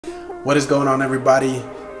What is going on, everybody?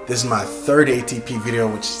 This is my third ATP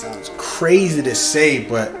video, which sounds crazy to say,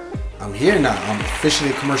 but I'm here now. I'm officially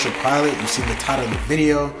a commercial pilot. You see the title of the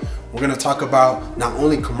video. We're going to talk about not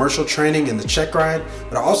only commercial training in the Checkride,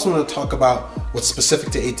 but I also want to talk about what's specific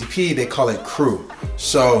to ATP. They call it crew.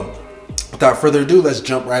 So without further ado, let's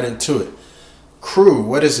jump right into it. Crew,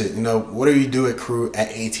 what is it? What do you do at crew at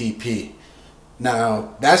ATP?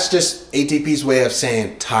 Now, that's just ATP's way of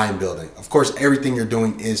saying time building. Of course, everything you're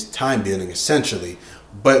doing is time building essentially,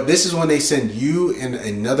 but this is when they send you and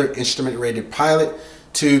another instrument rated pilot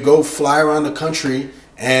to go fly around the country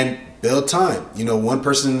and build time. One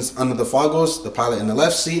person's under the foggles, the pilot in the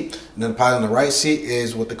left seat, and then the pilot in the right seat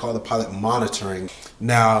is what they call the pilot monitoring.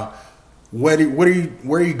 Now, where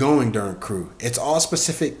are you going during crew? It's all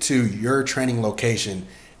specific to your training location.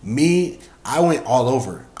 I went all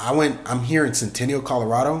over. I'm here in Centennial,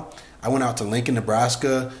 Colorado. I went out to Lincoln,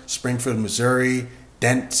 Nebraska, Springfield, Missouri,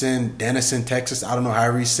 Denison, Texas. I don't know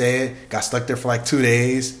however you say it. Got stuck there for like 2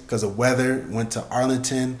 days because of weather. Went to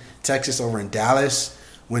Arlington, Texas, over in Dallas.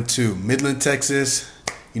 Went to Midland, Texas.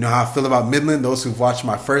 You know how I feel about Midland, those who've watched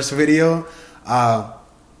my first video. So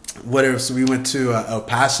we went to El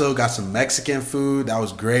Paso, got some Mexican food. That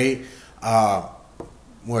was great.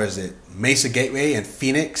 Where is it? Mesa Gateway in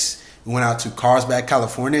Phoenix. We went out to Carlsbad,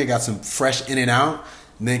 California, got some fresh In-N-Out,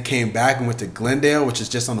 and then came back and went to Glendale, which is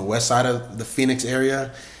just on the west side of the Phoenix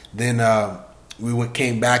area. Then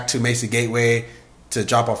came back to Mesa Gateway to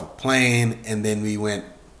drop off a plane, and then we went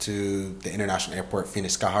to the international airport,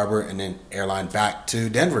 Phoenix Sky Harbor, and then airline back to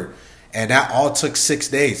Denver. And that all took 6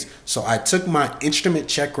 days. So I took my instrument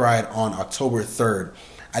check ride on October 3rd.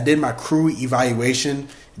 I did my crew evaluation.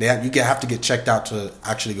 You have to get checked out to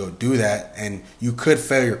actually go do that, and you could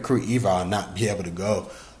fail your crew eval and not be able to go,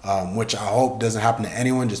 which I hope doesn't happen to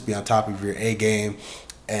anyone. Just be on top of your A game,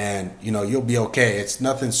 and you'll be okay. It's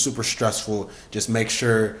nothing super stressful. Just make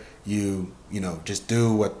sure you just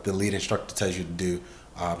do what the lead instructor tells you to do.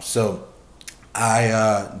 So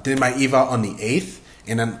I did my eval on the 8th,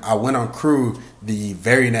 and then I went on crew the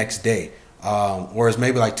very next day, or it's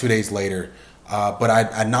maybe like 2 days later. But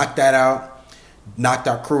I knocked that out. Knocked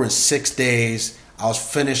out crew in 6 days. I was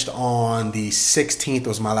finished on the 16th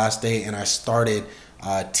was my last day, and I started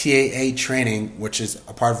TAA training, which is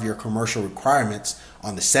a part of your commercial requirements,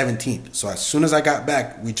 on the 17th. So as soon as I got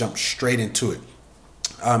back, we jumped straight into it.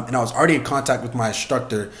 And I was already in contact with my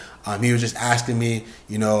instructor. He was just asking me,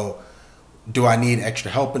 do I need extra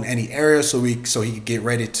help in any area so he could get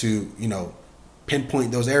ready to,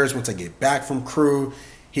 pinpoint those areas once I get back from crew.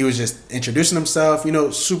 He was just introducing himself,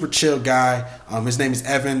 super chill guy. His name is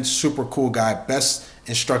Evan, super cool guy, best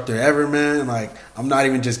instructor ever, man. Like, I'm not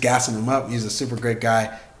even just gassing him up. He's a super great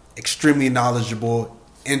guy, extremely knowledgeable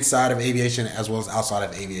inside of aviation as well as outside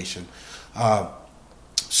of aviation.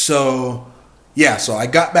 So I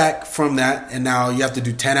got back from that, and now you have to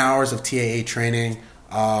do 10 hours of TAA training.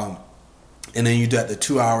 And then you do the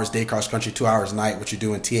 2 hours day cross country, 2 hours night, which you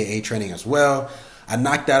do in TAA training as well. I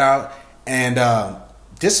knocked that out, and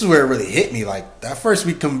this is where it really hit me. Like, that first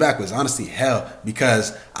week coming back was honestly hell,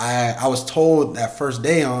 because I was told that first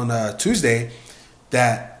day on Tuesday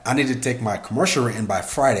that I needed to take my commercial written by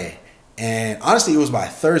Friday. And honestly, it was by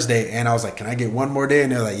Thursday, and I was like, can I get one more day?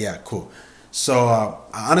 And they're like, yeah, cool. So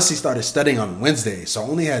I honestly started studying on Wednesday. So I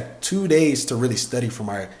only had 2 days to really study for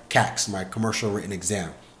my CACs, my commercial written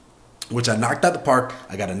exam, which I knocked out the park.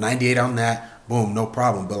 I got a 98 on that. Boom, no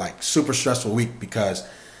problem. But like, super stressful week, because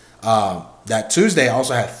that Tuesday I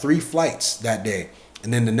also had 3 flights that day,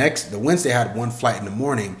 and then the Wednesday I had 1 flight in the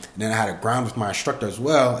morning, and then I had a ground with my instructor as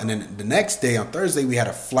well, and then the next day on Thursday we had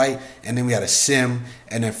a flight, and then we had a sim,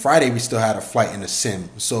 and then Friday we still had a flight and a sim.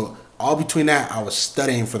 So all between that I was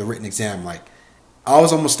studying for the written exam. Like, I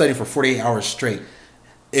was almost studying for 48 hours straight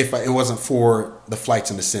if it wasn't for the flights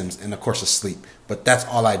and the sims and of course the sleep. But that's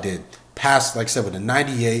all I did. Passed, like I said, with a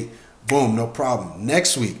 98. Boom, no problem.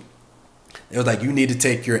 Next week it was like, you need to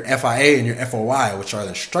take your FIA and your FOI, which are the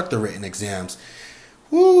instructor written exams.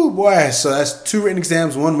 Woo, boy. So that's 2 written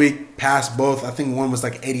exams 1 week. Passed both. I think one was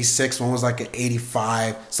like 86, one was like an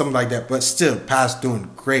 85, something like that. But still, passed, doing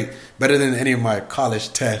great. Better than any of my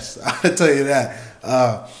college tests. I'll tell you that.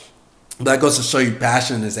 That goes to show you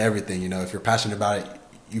passion is everything. If you're passionate about it,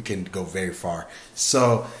 you can go very far.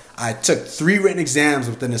 So I took 3 written exams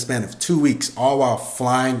within the span of 2 weeks, all while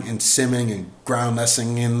flying and simming and ground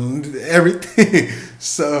lessing and everything.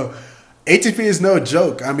 So ATP is no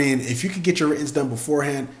joke. I mean, if you could get your writtens done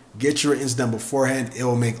beforehand, get your writtens done beforehand. It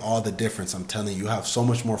will make all the difference. I'm telling you, you have so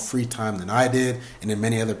much more free time than I did and than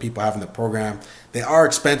many other people have in the program. They are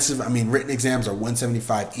expensive. I mean, written exams are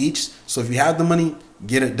 $175 each. So if you have the money,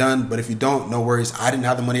 get it done. But if you don't, no worries. I didn't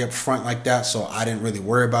have the money up front like that, so I didn't really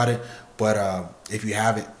worry about it. But if you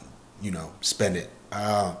have it, spend it.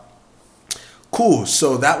 Cool.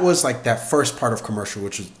 So that was like that first part of commercial,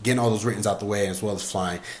 which was getting all those writtens out the way as well as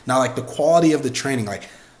flying. Now, like the quality of the training, like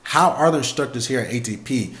how are the instructors here at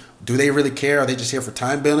ATP? Do they really care? Are they just here for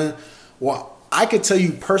time building? Well, I could tell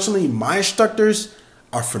you personally, my instructors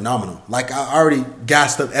are phenomenal. Like I already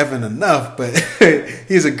gassed up Evan enough, but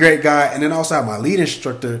he's a great guy. And then I also have my lead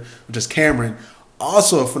instructor, which is Cameron,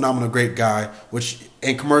 also a phenomenal, great guy, which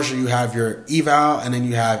in commercial you have your eval and then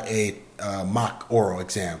you have a mock oral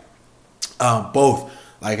exam. Both,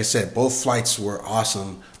 like I said, both flights were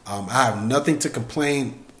awesome. I have nothing to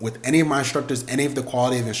complain with any of my instructors, any of the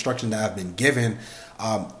quality of instruction that I've been given.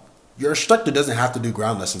 Your instructor doesn't have to do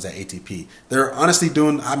ground lessons at ATP. They're honestly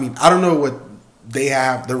doing, I mean, I don't know what they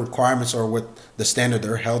have, their requirements or what the standard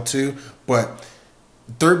they're held to, but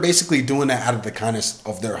they're basically doing that out of the kindness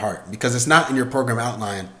of their heart because it's not in your program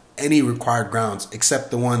outline any required grounds except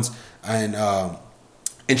the ones in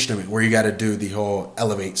instrument where you got to do the whole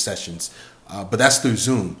elevate sessions. But that's through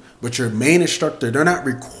Zoom. But your main instructor, they're not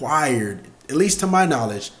required, at least to my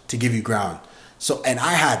knowledge, to give you ground. So, and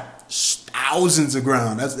I had thousands of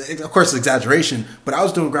ground. That's, of course, exaggeration, but I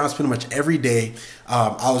was doing grounds pretty much every day.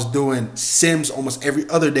 I was doing sims almost every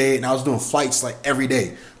other day, and I was doing flights like every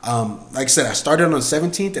day. Like I said, I started on the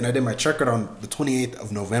 17th, and I did my checkride on the 28th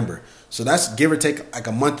of November. So that's give or take like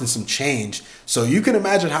a month and some change. So you can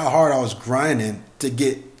imagine how hard I was grinding to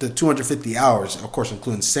get the 250 hours, of course,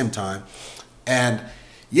 including sim time. And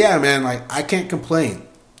yeah, man, like I can't complain.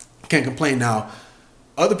 Can't complain. Now,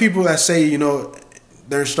 other people that say,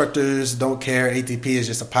 their instructors don't care, ATP is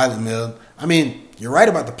just a pilot mill. I mean, you're right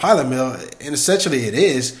about the pilot mill, and essentially it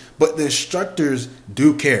is, but the instructors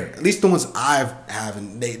do care. At least the ones I've had,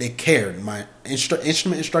 and they cared. My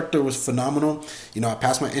instrument instructor was phenomenal. I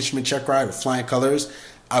passed my instrument check ride with flying colors.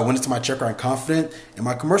 I went into my check ride confident, and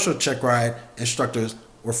my commercial check ride instructors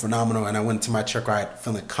were phenomenal, and I went into my check ride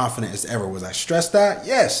feeling confident as ever. Was I stressed out?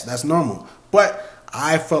 Yes, that's normal. But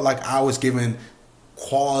I felt like I was given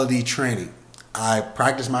quality training. I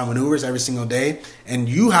practice my maneuvers every single day, and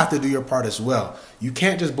you have to do your part as well. You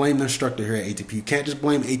can't just blame the instructor here at ATP. You can't just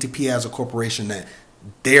blame ATP as a corporation that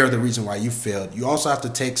they're the reason why you failed. You also have to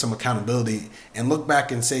take some accountability and look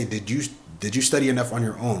back and say, did you study enough on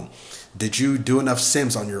your own? Did you do enough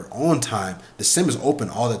sims on your own time? The sim is open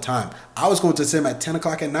all the time. I was going to sim at 10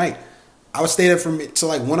 o'clock at night. I would stay there till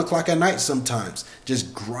like 1 o'clock at night sometimes,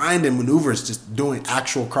 just grinding maneuvers, just doing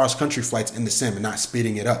actual cross-country flights in the sim and not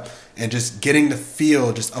speeding it up and just getting the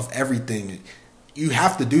feel just of everything. You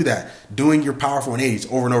have to do that, doing your powerful 180s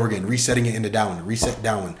over and over again, resetting it into downwind, reset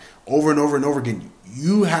downwind, over and over and over again.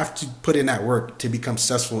 You have to put in that work to become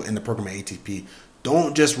successful in the program at ATP.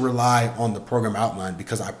 Don't just rely on the program outline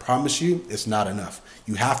because I promise you it's not enough.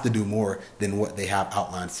 You have to do more than what they have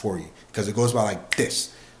outlined for you because it goes by like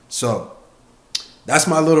this. So that's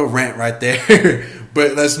my little rant right there.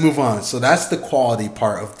 But let's move on. So that's the quality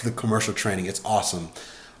part of the commercial training. It's awesome.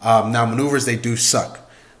 Now maneuvers, they do suck,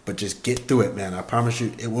 but just get through it, man. I promise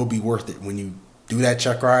you it will be worth it. When you do that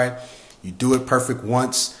check ride, you do it perfect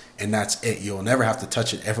once and that's it. You'll never have to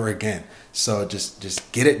touch it ever again. So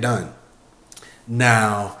just get it done.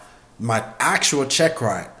 Now, my actual check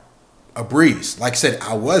ride, a breeze. Like I said,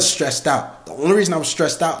 I was stressed out. The only reason I was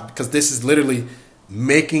stressed out because this is literally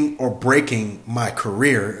making or breaking my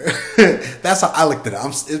career. That's how I looked at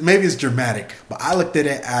it. Maybe it's dramatic, but I looked at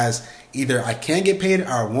it as either I can get paid or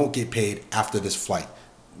I won't get paid after this flight.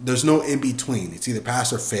 There's no in between. It's either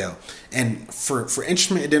pass or fail. And for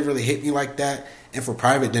instrument, it didn't really hit me like that. And for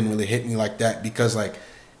private, it didn't really hit me like that because like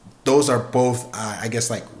those are both, I guess,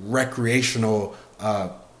 like recreational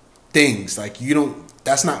things. Like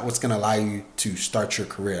that's not what's going to allow you to start your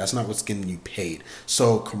career. That's not what's getting you paid.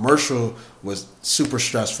 So commercial was super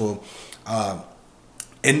stressful.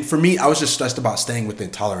 And for me, I was just stressed about staying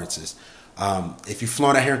within tolerances. If you've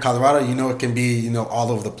flown out here in Colorado, it can be,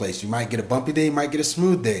 all over the place. You might get a bumpy day, you might get a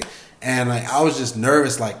smooth day. And like, I was just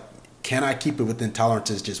nervous, like, can I keep it within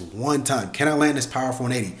tolerances just one time? Can I land this powerful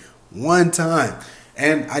 180 one time?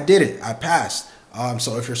 And I did it. I passed.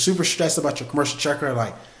 So if you're super stressed about your commercial checker,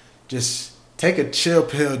 like, just take a chill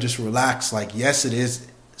pill, just relax. Like, yes, it is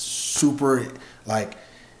super, like,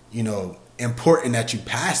 important that you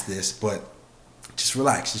pass this, but just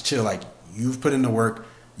relax, just chill. Like, you've put in the work,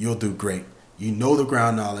 you'll do great. You know the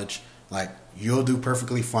ground knowledge. Like, you'll do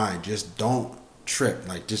perfectly fine. Just don't trip.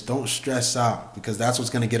 Like, just don't stress out, because that's what's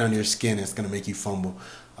going to get under your skin. It's going to make you fumble.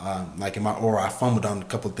 Like in my oral, I fumbled on a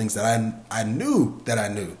couple of things that I knew that I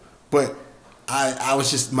knew, but I was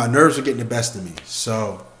just, my nerves were getting the best of me.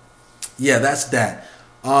 So yeah, that's that.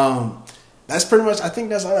 That's pretty much, I think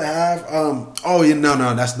that's all I have.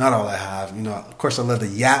 No, that's not all I have. Of course I love to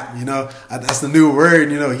yap, that's the new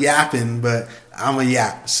word, yapping, but I'm a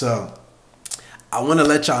yap. So I want to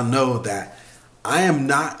let y'all know that I am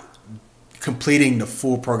not completing the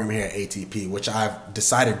full program here at ATP, which I've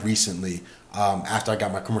decided recently. After I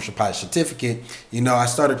got my commercial pilot certificate, I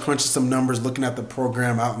started crunching some numbers, looking at the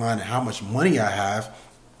program outline and how much money I have.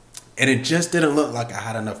 And it just didn't look like I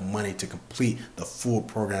had enough money to complete the full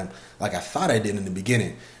program like I thought I did in the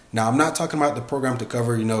beginning. Now, I'm not talking about the program to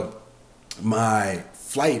cover, my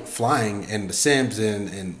flying and the sims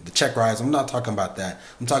and the check rides. I'm not talking about that.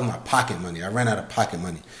 I'm talking about pocket money. I ran out of pocket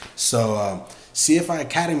money. So CFI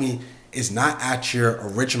Academy is not at your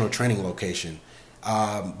original training location.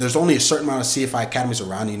 There's only a certain amount of CFI academies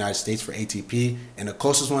around the United States for ATP, and the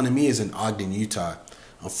closest one to me is in Ogden, Utah.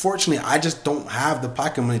 Unfortunately, I just don't have the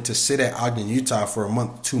pocket money to sit at Ogden, Utah for a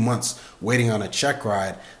month, 2 months waiting on a check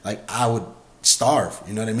ride. Like, I would starve,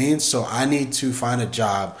 you know what I mean? So I need to find a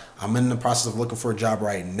job. I'm in the process of looking for a job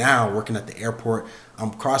right now, working at the airport.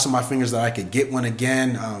 I'm crossing my fingers that I could get one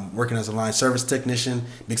again, working as a line service technician,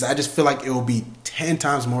 because I just feel like it will be 10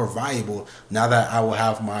 times more valuable now that I will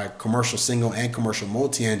have my commercial single and commercial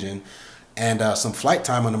multi-engine and some flight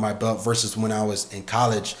time under my belt versus when I was in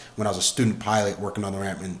college, when I was a student pilot working on the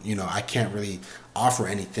ramp. And, I can't really offer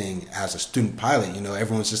anything as a student pilot.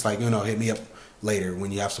 Everyone's just like, hit me up later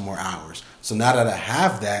when you have some more hours. So now that I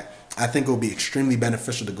have that, I think it will be extremely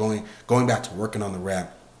beneficial to going back to working on the ramp.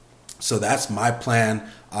 So that's my plan.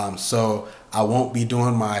 So I won't be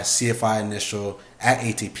doing my CFI initial at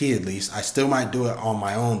ATP, at least. I still might do it on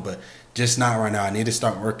my own, but just not right now. I need to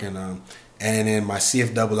start working. And then my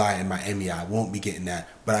CFII and my MEI, I won't be getting that.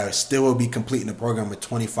 But I still will be completing the program with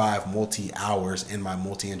 25 multi-hours in my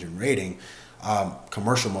multi-engine rating,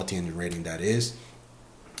 commercial multi-engine rating, that is.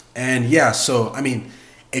 And yeah, so,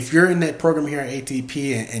 if you're in that program here at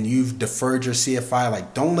ATP and you've deferred your CFI,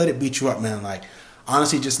 like, don't let it beat you up, man. Like,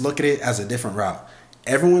 honestly, just look at it as a different route.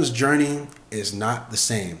 Everyone's journey is not the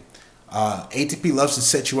same. ATP loves to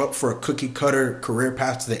set you up for a cookie cutter career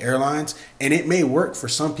path to the airlines, and it may work for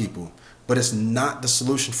some people, but it's not the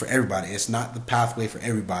solution for everybody. It's not the pathway for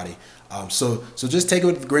everybody. So just take it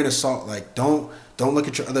with a grain of salt. Like, don't look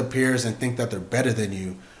at your other peers and think that they're better than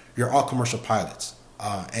you. You're all commercial pilots,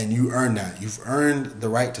 and you earn that. You've earned the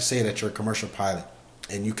right to say that you're a commercial pilot,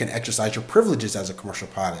 and you can exercise your privileges as a commercial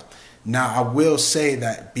pilot. Now, I will say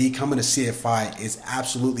that becoming a CFI is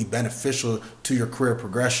absolutely beneficial to your career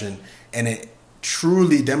progression, and it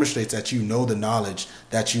truly demonstrates that you know the knowledge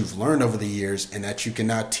that you've learned over the years and that you can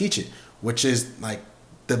now teach it, which is like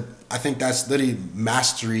I think that's literally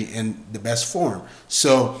mastery in the best form.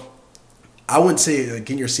 So I wouldn't say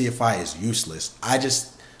getting your CFI is useless. I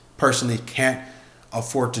just personally can't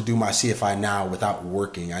afford to do my CFI now without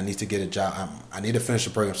working. I need to get a job. I need to finish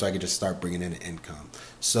the program so I can just start bringing in an income.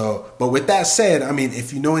 So, but with that said,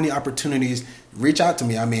 if you know any opportunities, reach out to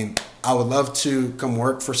me. I would love to come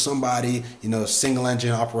work for somebody, single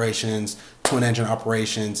engine operations, twin engine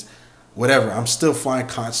operations, whatever. I'm still flying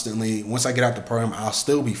constantly. Once I get out the program, I'll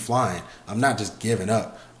still be flying. I'm not just giving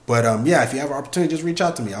up. But yeah, if you have an opportunity, just reach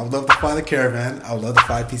out to me. I would love to fly the Caravan. I would love to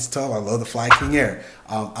fly PC-12. I would love to fly King Air.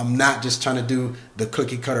 I'm not just trying to do the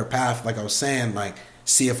cookie cutter path, like I was saying, like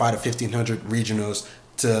CFI to 1500 regionals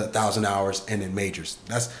to 1,000 hours and then majors.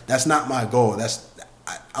 That's not my goal.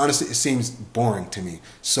 Honestly, it seems boring to me.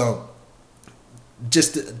 So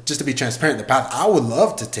just to be transparent, the path I would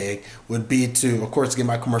love to take would be to, of course, get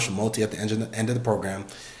my commercial multi at the end of the program,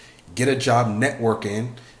 get a job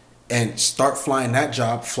networking, and start flying that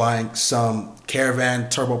job, flying some Caravan,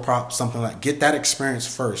 turboprop, something like. Get that experience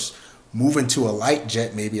first. Move into a light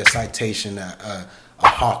jet, maybe a Citation, a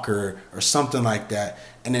Hawker, or something like that.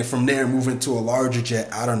 And then from there, move into a larger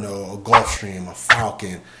jet, I don't know, a Gulfstream, a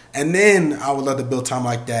Falcon. And then I would love to build time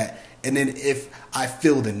like that. And then if I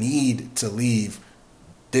feel the need to leave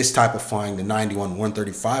this type of flying, the 91,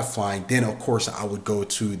 135 flying, then of course I would go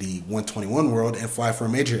to the 121 world and fly for a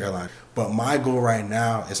major airline. But my goal right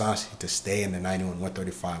now is honestly to stay in the 91,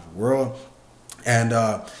 135 world. And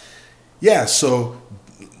yeah, so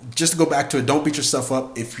just to go back to it, don't beat yourself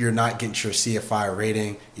up if you're not getting your CFI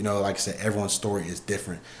rating. Like I said, everyone's story is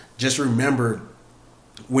different. Just remember,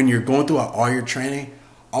 when you're going through all your training,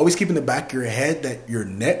 always keep in the back of your head that your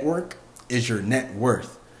network is your net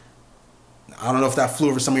worth. I don't know if that flew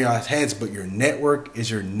over some of your heads, but your network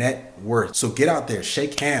is your net worth. So get out there,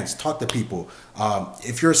 shake hands, talk to people.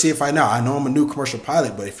 If you're a CFI now, I know I'm a new commercial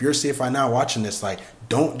pilot, but if you're a CFI now watching this, like,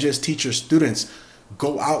 don't just teach your students.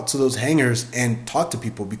 Go out to those hangars and talk to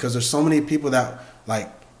people, because there's so many people that like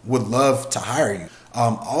would love to hire you.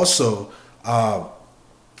 Also,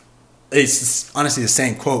 it's honestly the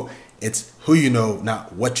same quote. It's who you know,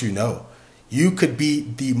 not what you know. You could be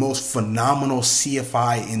the most phenomenal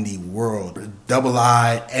CFI in the world, double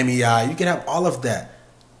I, MEI, you can have all of that.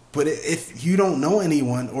 But if you don't know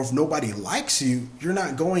anyone, or if nobody likes you, you're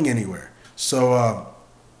not going anywhere. So,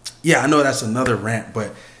 yeah, I know that's another rant,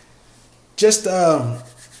 but just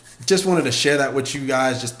wanted to share that with you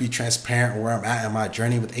guys, just be transparent where I'm at in my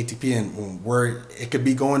journey with ATP and where it could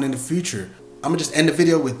be going in the future. I'm gonna just end the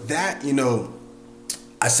video with that. You know,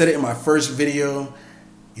 I said it in my first video,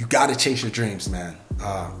 you gotta chase your dreams, man.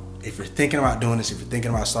 If you're thinking about doing this, if you're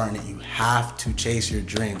thinking about starting it, you have to chase your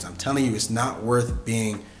dreams. I'm telling you, it's not worth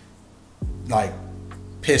being like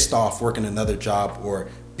pissed off working another job, or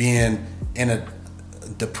being in a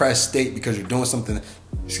depressed state because you're doing something,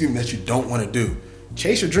 that you don't want to do.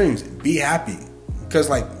 Chase your dreams, be happy. Because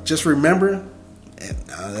like, just remember,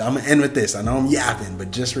 and I'm gonna end with this, I know I'm yapping,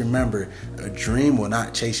 but just remember, a dream will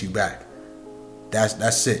not chase you back.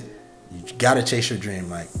 That's it. You gotta chase your dream.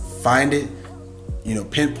 Like, find it, you know,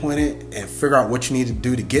 pinpoint it, and figure out what you need to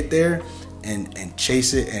do to get there, and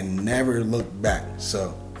chase it, and never look back.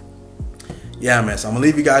 So yeah, man, so I'm gonna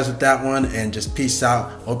leave you guys with that one, and just peace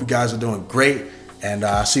out. Hope you guys are doing great, and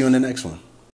I'll see you in the next one.